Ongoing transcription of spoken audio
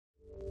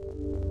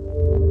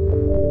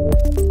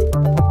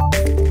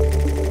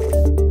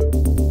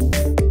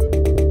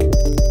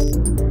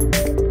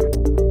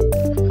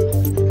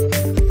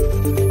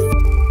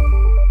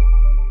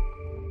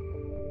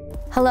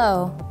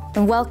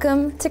and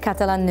welcome to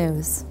Catalan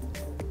News.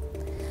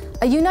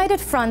 A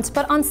united front,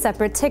 but on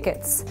separate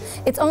tickets.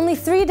 It's only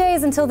 3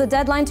 days until the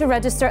deadline to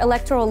register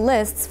electoral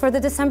lists for the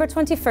December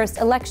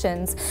 21st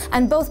elections,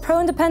 and both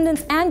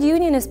pro-independence and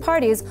unionist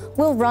parties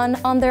will run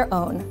on their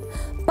own.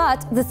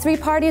 But the three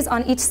parties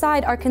on each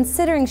side are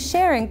considering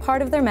sharing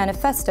part of their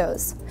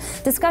manifestos.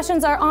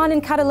 Discussions are on in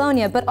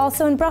Catalonia, but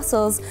also in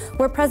Brussels,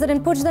 where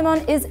President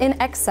Puigdemont is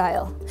in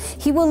exile.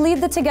 He will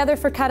lead the Together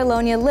for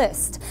Catalonia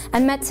list,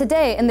 and met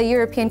today in the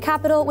European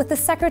capital with the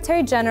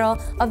Secretary General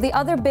of the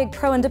other big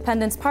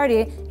pro-independence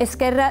party,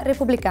 Esquerra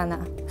Republicana.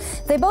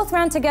 They both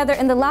ran together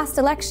in the last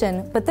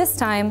election, but this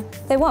time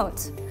they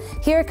won't.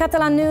 Here at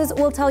Catalan News,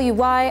 we'll tell you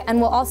why, and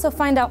we'll also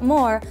find out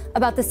more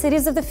about the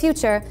cities of the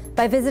future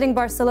by visiting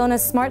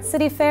Barcelona's Smart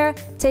City Fair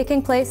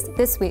taking place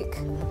this week.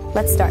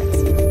 Let's start.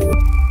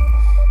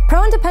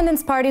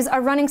 Pro-independence parties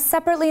are running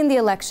separately in the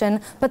election,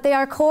 but they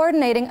are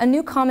coordinating a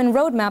new common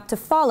roadmap to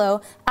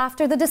follow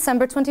after the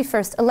December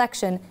 21st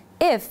election,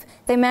 if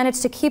they manage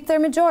to keep their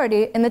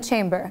majority in the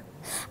chamber.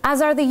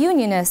 As are the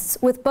unionists,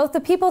 with both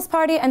the People's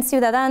Party and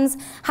Ciudadans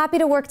happy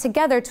to work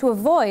together to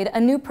avoid a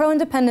new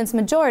pro-independence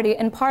majority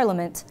in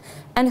Parliament.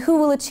 And who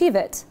will achieve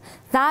it?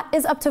 That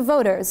is up to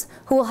voters,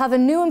 who will have a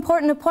new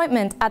important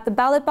appointment at the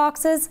ballot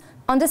boxes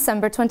on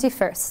December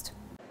 21st.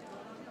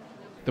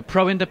 The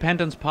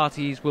pro-independence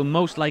parties will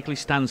most likely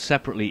stand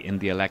separately in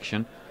the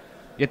election,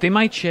 yet they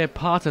might share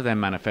part of their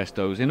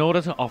manifestos in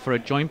order to offer a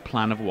joint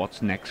plan of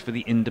what's next for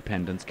the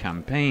independence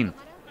campaign.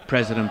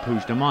 President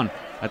Puigdemont,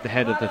 at the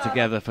head of the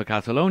Together for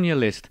Catalonia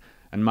list,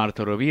 and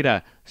Marta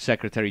Rovira,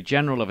 Secretary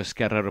General of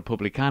Esquerra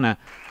Republicana,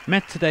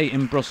 met today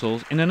in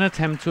Brussels in an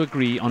attempt to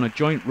agree on a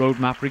joint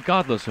roadmap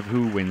regardless of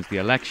who wins the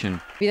election.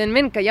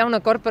 Evidentment que hi ha un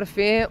acord per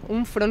fer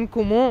un front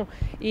comú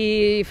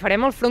i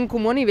farem el front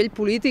comú a nivell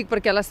polític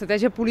perquè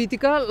l'estratègia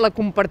política la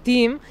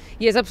compartim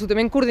i és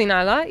absolutament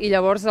coordinada i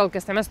llavors el que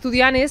estem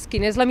estudiant és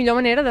quina és la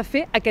millor manera de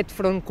fer aquest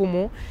front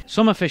comú.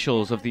 Some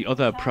officials of the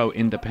other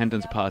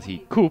pro-independence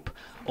party, CUP,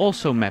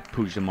 also met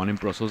Puigdemont in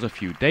Brussels a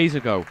few days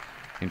ago.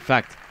 In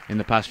fact, in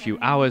the past few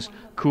hours,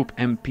 CUP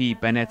MP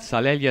Benet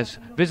Salellas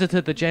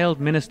visited the jailed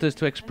ministers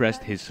to express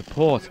his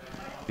support.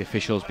 The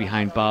officials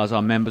behind bars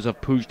are members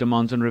of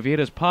Puigdemont's and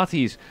Rovira's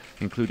parties,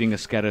 including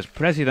Esquerra's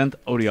president,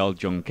 Oriol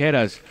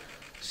Junqueras.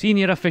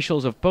 Senior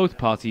officials of both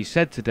parties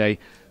said today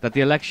that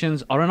the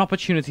elections are an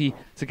opportunity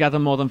to gather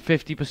more than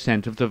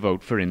 50% of the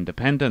vote for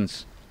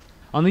independence.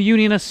 On the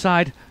unionist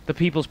side, the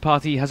People's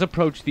Party has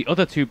approached the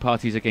other two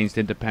parties against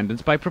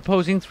independence by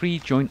proposing 3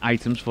 joint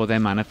items for their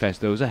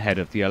manifestos ahead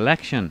of the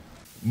election.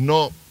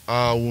 No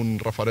a un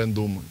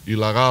referèndum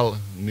il·legal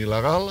ni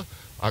legal,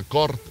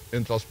 acord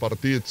entre els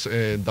partits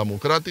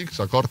democràtics,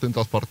 acord entre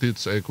els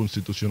partits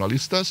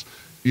constitucionalistes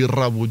i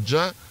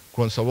rebutjar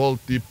qualsevol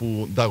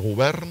tipus de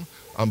govern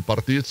amb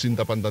partits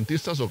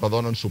independentistes o que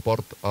donen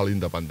suport a la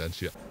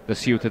independència. The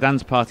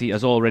Ciutadans party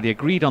has already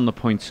agreed on the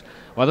points,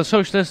 while the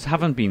Socialists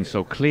haven't been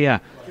so clear.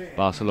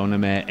 Barcelona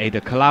Mayor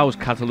Ada Colau's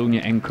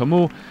Catalunya en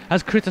Comú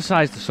has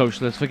criticised the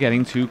Socialists for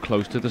getting too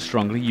close to the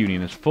strongly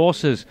unionist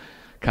forces.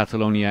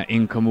 Catalonia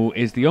en Comú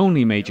is the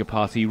only major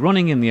party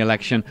running in the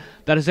election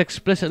that has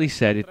explicitly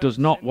said it does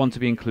not want to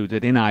be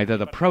included in either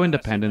the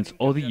pro-independence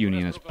or the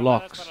unionist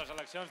blocs.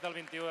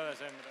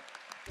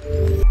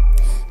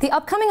 The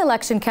upcoming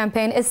election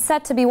campaign is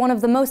set to be one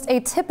of the most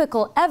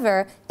atypical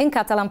ever in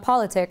Catalan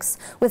politics,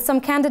 with some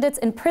candidates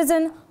in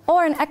prison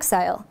or in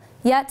exile.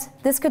 Yet,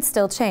 this could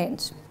still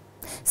change.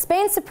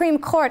 Spain's Supreme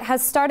Court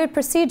has started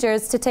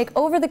procedures to take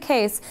over the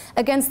case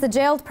against the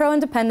jailed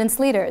pro-independence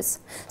leaders.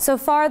 So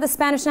far, the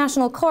Spanish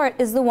National Court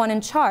is the one in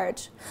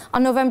charge.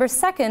 On November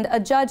 2nd, a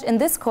judge in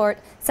this court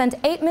sent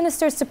 8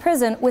 ministers to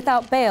prison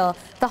without bail,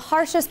 the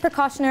harshest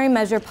precautionary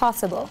measure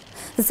possible.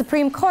 The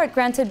Supreme Court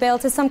granted bail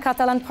to some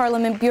Catalan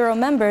Parliament Bureau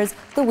members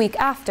the week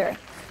after.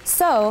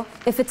 So,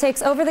 if it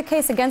takes over the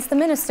case against the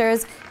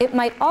ministers, it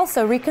might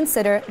also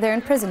reconsider their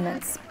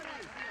imprisonments.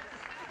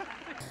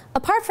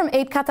 Apart from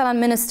 8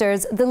 Catalan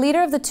ministers, the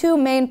leader of the 2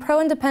 main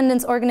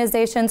pro-independence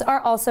organizations are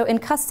also in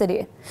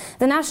custody.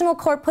 The National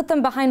Court put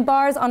them behind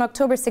bars on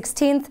October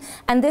 16th,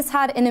 and this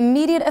had an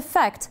immediate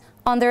effect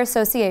on their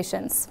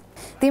associations.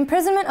 The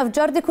imprisonment of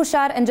Jordi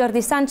Cuixart and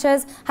Jordi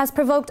Sánchez has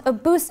provoked a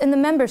boost in the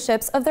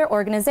memberships of their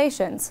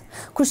organizations.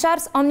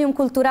 Cuixart's Òmnium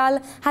Cultural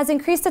has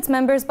increased its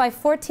members by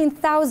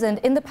 14,000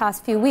 in the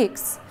past few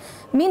weeks.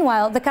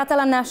 Meanwhile, the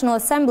Catalan National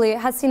Assembly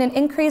has seen an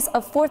increase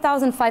of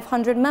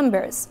 4,500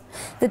 members.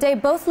 The day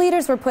both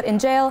leaders were put in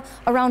jail,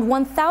 around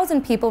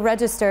 1,000 people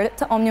registered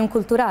to Òmnium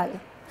Cultural.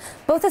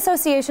 Both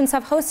associations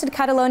have hosted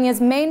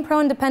Catalonia's main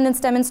pro-independence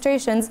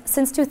demonstrations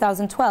since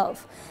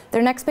 2012.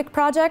 Their next big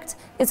project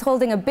is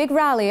holding a big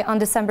rally on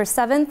December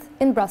 7th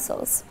in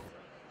Brussels.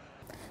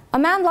 A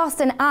man lost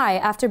an eye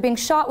after being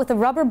shot with a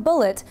rubber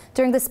bullet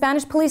during the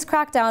Spanish police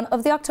crackdown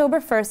of the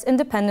October 1st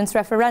independence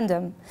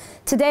referendum.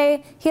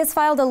 Today, he has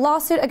filed a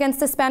lawsuit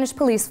against the Spanish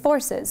police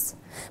forces.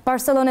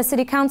 Barcelona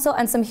City Council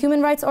and some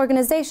human rights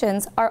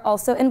organizations are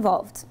also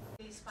involved.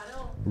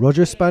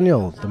 Roger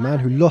Espanyol, the man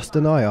who lost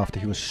an eye after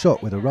he was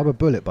shot with a rubber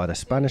bullet by the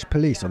Spanish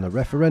police on the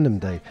referendum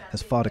day,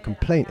 has filed a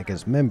complaint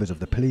against members of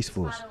the police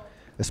force.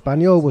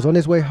 Espanyol was on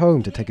his way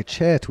home to take a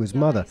chair to his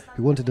mother,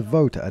 who wanted to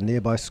vote at a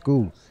nearby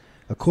school.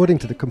 According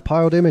to the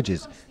compiled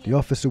images, the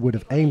officer would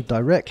have aimed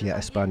directly at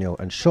Espanyol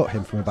and shot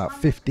him from about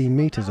 15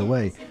 meters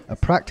away, a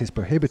practice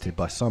prohibited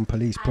by some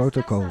police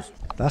protocols.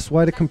 That's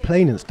why the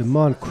complainants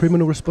demand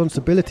criminal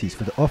responsibilities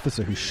for the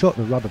officer who shot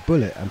the rubber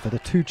bullet and for the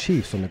two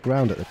chiefs on the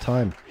ground at the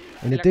time.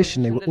 In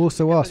addition, they will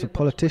also ask for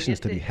politicians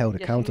to be held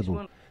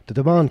accountable. The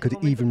demand could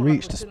even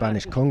reach the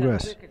Spanish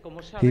Congress.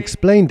 He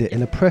explained it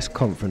in a press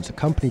conference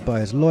accompanied by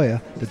his lawyer,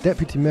 the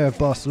Deputy Mayor of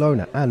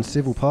Barcelona and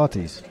civil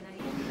parties.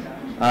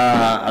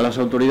 A las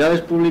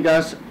autoridades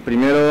públicas,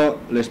 primero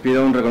les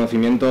pido un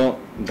reconocimiento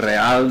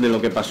real de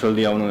lo que pasó el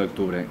día 1 de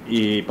octubre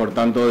y, por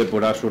tanto,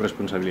 depurar sus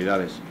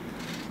responsabilidades,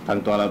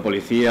 tanto a la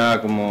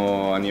policía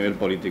como a nivel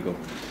político.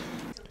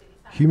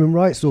 Human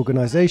rights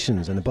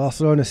organisations and the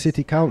Barcelona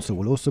City Council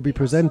will also be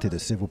presented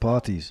as civil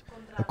parties.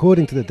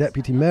 According to the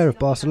Deputy Mayor of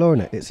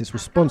Barcelona, it's its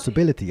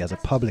responsibility as a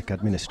public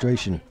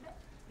administration.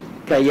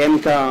 Creiem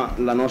que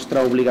la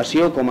nostra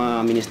obligació com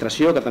a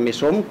administració, que també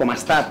som, com a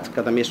estat,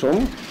 que també som,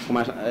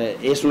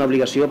 és una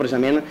obligació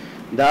precisament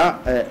de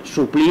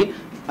suplir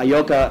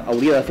allò que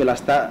hauria de fer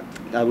l'estat,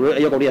 allò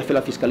que hauria de fer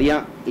la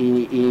Fiscalia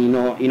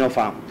i no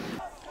fa.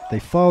 They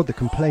filed the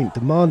complaint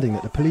demanding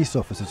that the police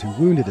officers who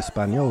wounded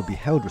Espanyol be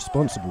held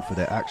responsible for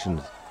their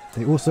actions.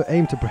 They also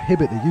aim to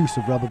prohibit the use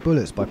of rubber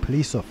bullets by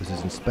police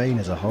officers in Spain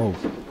as a whole.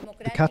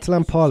 The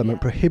Catalan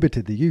Parliament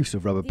prohibited the use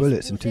of rubber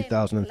bullets in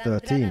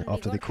 2013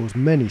 after they caused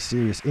many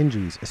serious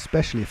injuries,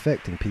 especially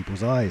affecting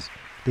people's eyes.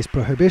 This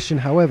prohibition,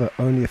 however,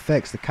 only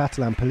affects the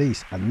Catalan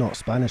police and not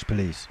Spanish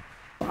police.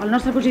 El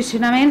nostre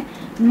posicionament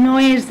no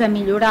és de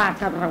millorar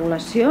cap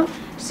regulació,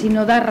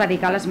 sinó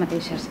d'erradicar les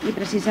mateixes. I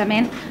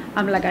precisament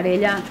amb la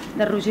querella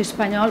de Roger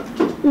Espanyol,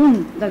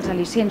 un dels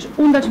al·licients,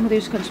 un dels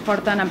motius que ens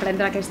porten a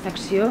emprendre aquesta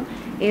acció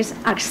és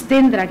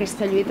extendre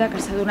aquesta lluita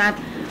que s'ha donat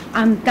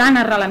amb tant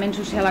arrelament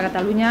social a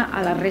Catalunya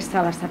a la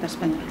resta de l'estat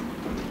espanyol.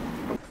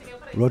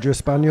 Roger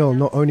Espanyol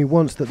not only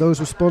wants that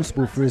those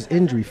responsible for his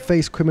injury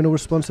face criminal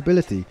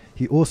responsibility,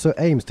 he also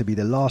aims to be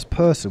the last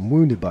person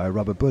wounded by a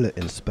rubber bullet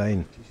in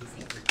Spain.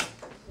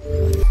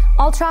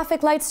 All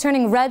traffic lights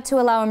turning red to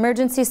allow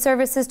emergency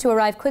services to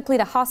arrive quickly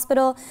to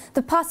hospital,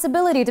 the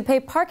possibility to pay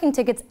parking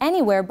tickets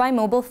anywhere by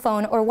mobile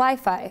phone or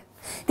Wi-Fi.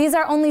 These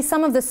are only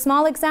some of the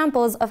small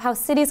examples of how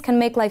cities can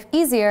make life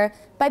easier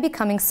by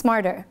becoming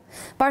smarter.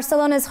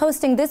 Barcelona is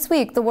hosting this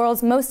week the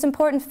world's most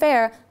important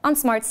fair on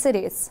smart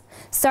cities.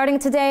 Starting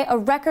today, a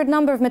record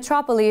number of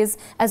metropoles,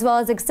 as well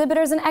as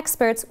exhibitors and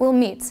experts, will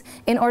meet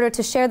in order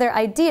to share their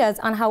ideas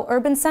on how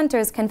urban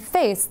centers can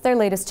face their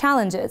latest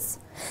challenges.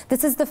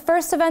 This is the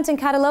first event in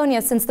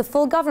Catalonia since the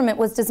full government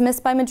was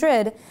dismissed by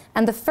Madrid,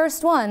 and the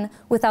first one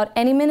without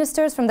any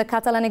ministers from the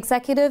Catalan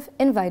executive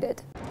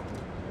invited.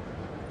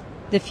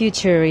 The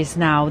future is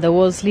now. The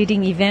world's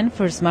leading event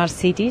for smart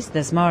cities,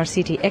 the Smart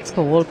City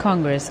Expo World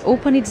Congress,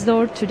 opened its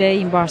door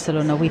today in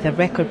Barcelona with a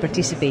record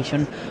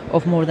participation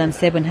of more than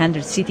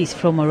 700 cities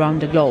from around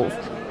the globe.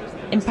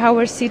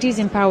 Empower Cities,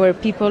 Empower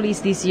People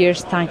is this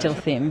year's title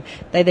theme.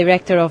 The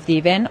director of the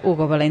event,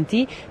 Hugo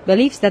Valentí,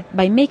 believes that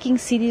by making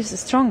cities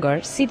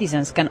stronger,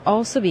 citizens can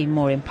also be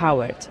more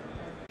empowered.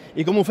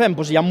 I com ho fem?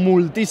 Doncs hi ha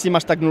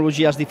moltíssimes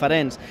tecnologies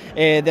diferents,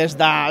 des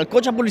del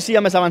cotxe policia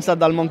més avançat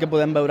del món que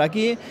podem veure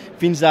aquí,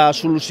 fins a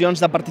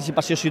solucions de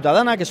participació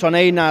ciutadana, que són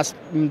eines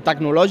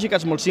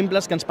tecnològiques molt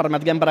simples que ens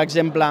permetien, per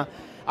exemple,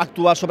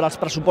 actuar sobre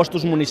els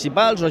pressupostos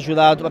municipals o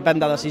ajudar a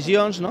prendre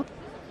decisions, no?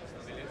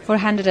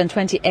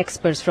 420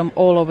 experts from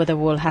all over the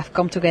world have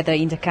come together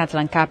in the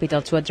Catalan capital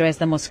to address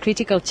the most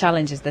critical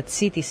challenges that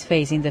cities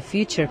face in the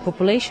future,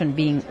 population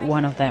being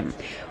one of them.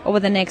 Over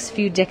the next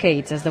few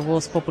decades, as the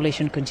world's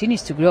population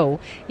continues to grow,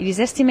 it is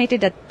estimated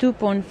that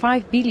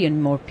 2.5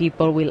 billion more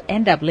people will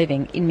end up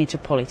living in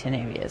metropolitan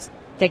areas.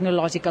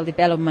 Technological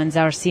developments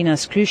are seen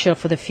as crucial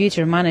for the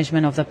future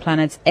management of the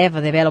planet's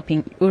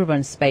ever-developing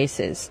urban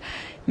spaces.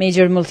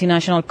 Major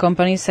multinational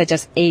companies such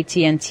as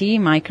AT&T,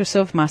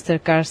 Microsoft,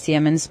 Mastercard,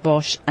 Siemens,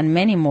 Bosch and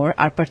many more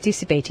are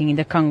participating in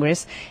the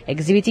Congress,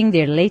 exhibiting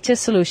their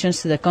latest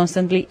solutions to the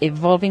constantly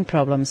evolving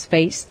problems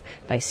faced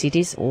by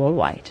cities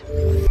worldwide.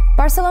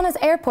 Barcelona's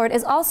airport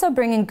is also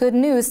bringing good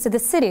news to the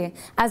city,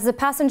 as the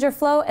passenger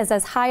flow is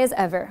as high as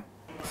ever.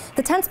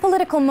 The tense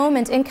political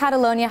moment in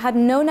Catalonia had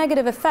no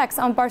negative effects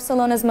on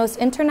Barcelona's most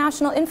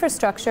international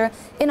infrastructure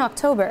in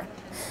October.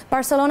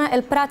 Barcelona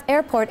El Prat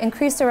Airport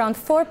increased around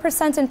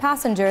 4% in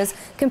passengers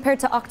compared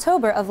to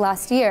October of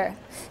last year.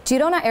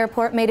 Girona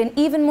Airport made an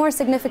even more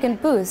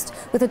significant boost,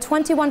 with a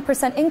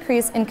 21%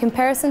 increase in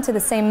comparison to the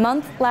same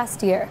month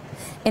last year.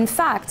 In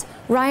fact,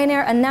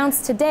 Ryanair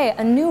announced today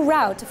a new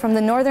route from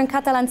the northern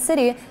Catalan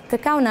city to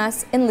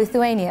Kaunas in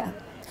Lithuania.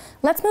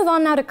 Let's move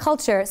on now to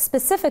culture,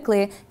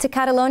 specifically to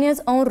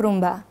Catalonia's own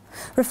rumba.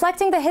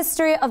 Reflecting the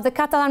history of the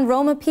Catalan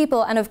Roma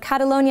people and of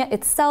Catalonia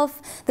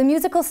itself, the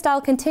musical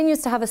style continues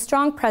to have a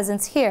strong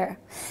presence here.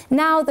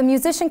 Now, the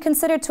musician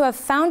considered to have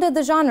founded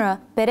the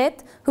genre,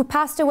 Peret, who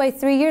passed away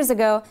 3 years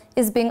ago,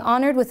 is being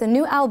honored with a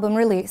new album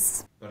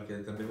release.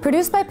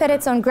 Produced by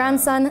Peret's own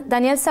grandson,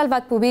 Daniel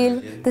Salvat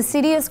Pubil, the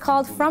CD is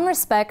called From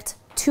Respect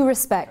to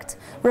Respect,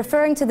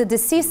 referring to the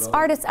deceased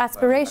artist's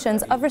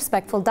aspirations of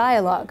respectful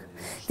dialogue.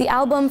 The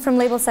album from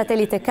label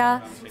Satellite K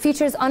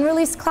features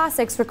unreleased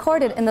classics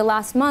recorded in the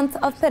last month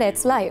of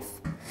Peret's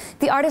life.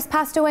 The artist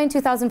passed away in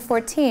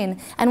 2014,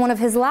 and one of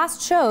his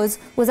last shows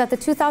was at the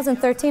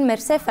 2013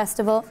 Mercè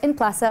Festival in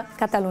Plaça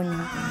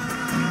Catalunya.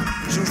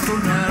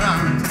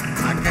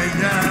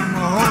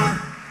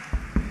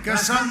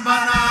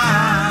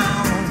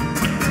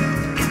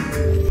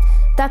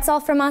 That's all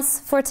from us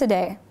for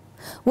today.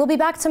 We'll be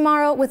back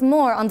tomorrow with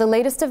more on the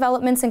latest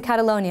developments in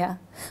Catalonia.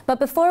 But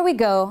before we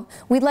go,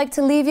 we'd like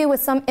to leave you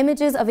with some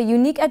images of a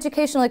unique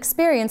educational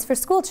experience for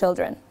school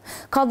children.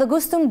 Called the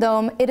Gustum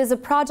Dome, it is a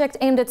project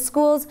aimed at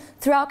schools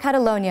throughout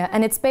Catalonia,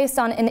 and it's based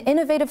on an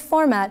innovative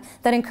format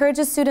that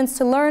encourages students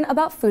to learn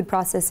about food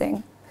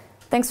processing.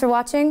 Thanks for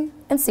watching,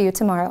 and see you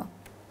tomorrow.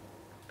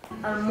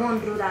 El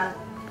món rural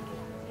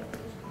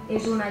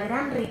és una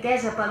gran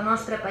riquesa pel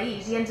nostre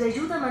país i ens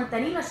ajuda a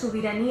mantenir la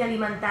sobirania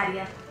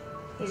alimentària,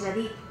 és a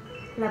dir,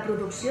 la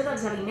producció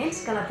dels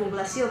aliments que la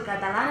població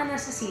catalana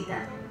necessita.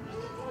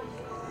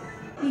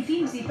 I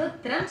fins i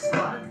tot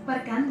transport,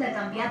 perquè han de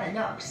canviar de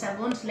lloc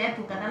segons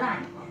l'època de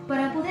l'any per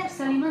a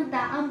poder-se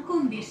alimentar en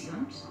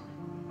condicions.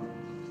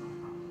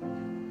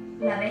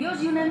 L'abella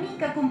és una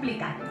mica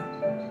complicat.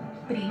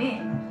 Primer,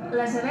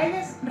 les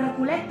abelles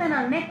recol·lecten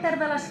el nèctar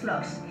de les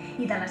flors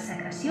i de les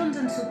secrecions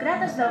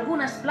ensucrades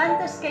d'algunes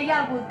plantes que hi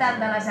ha al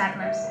voltant de les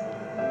arnes.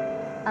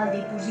 El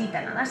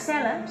dipositen a les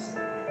cel·les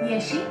i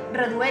així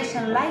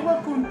redueixen l'aigua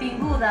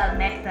continguda al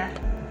nèctar.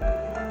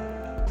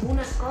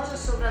 Algunes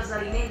coses sobre els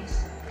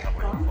aliments,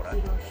 com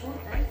i d'on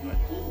surten i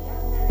qui hi ha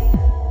darrere.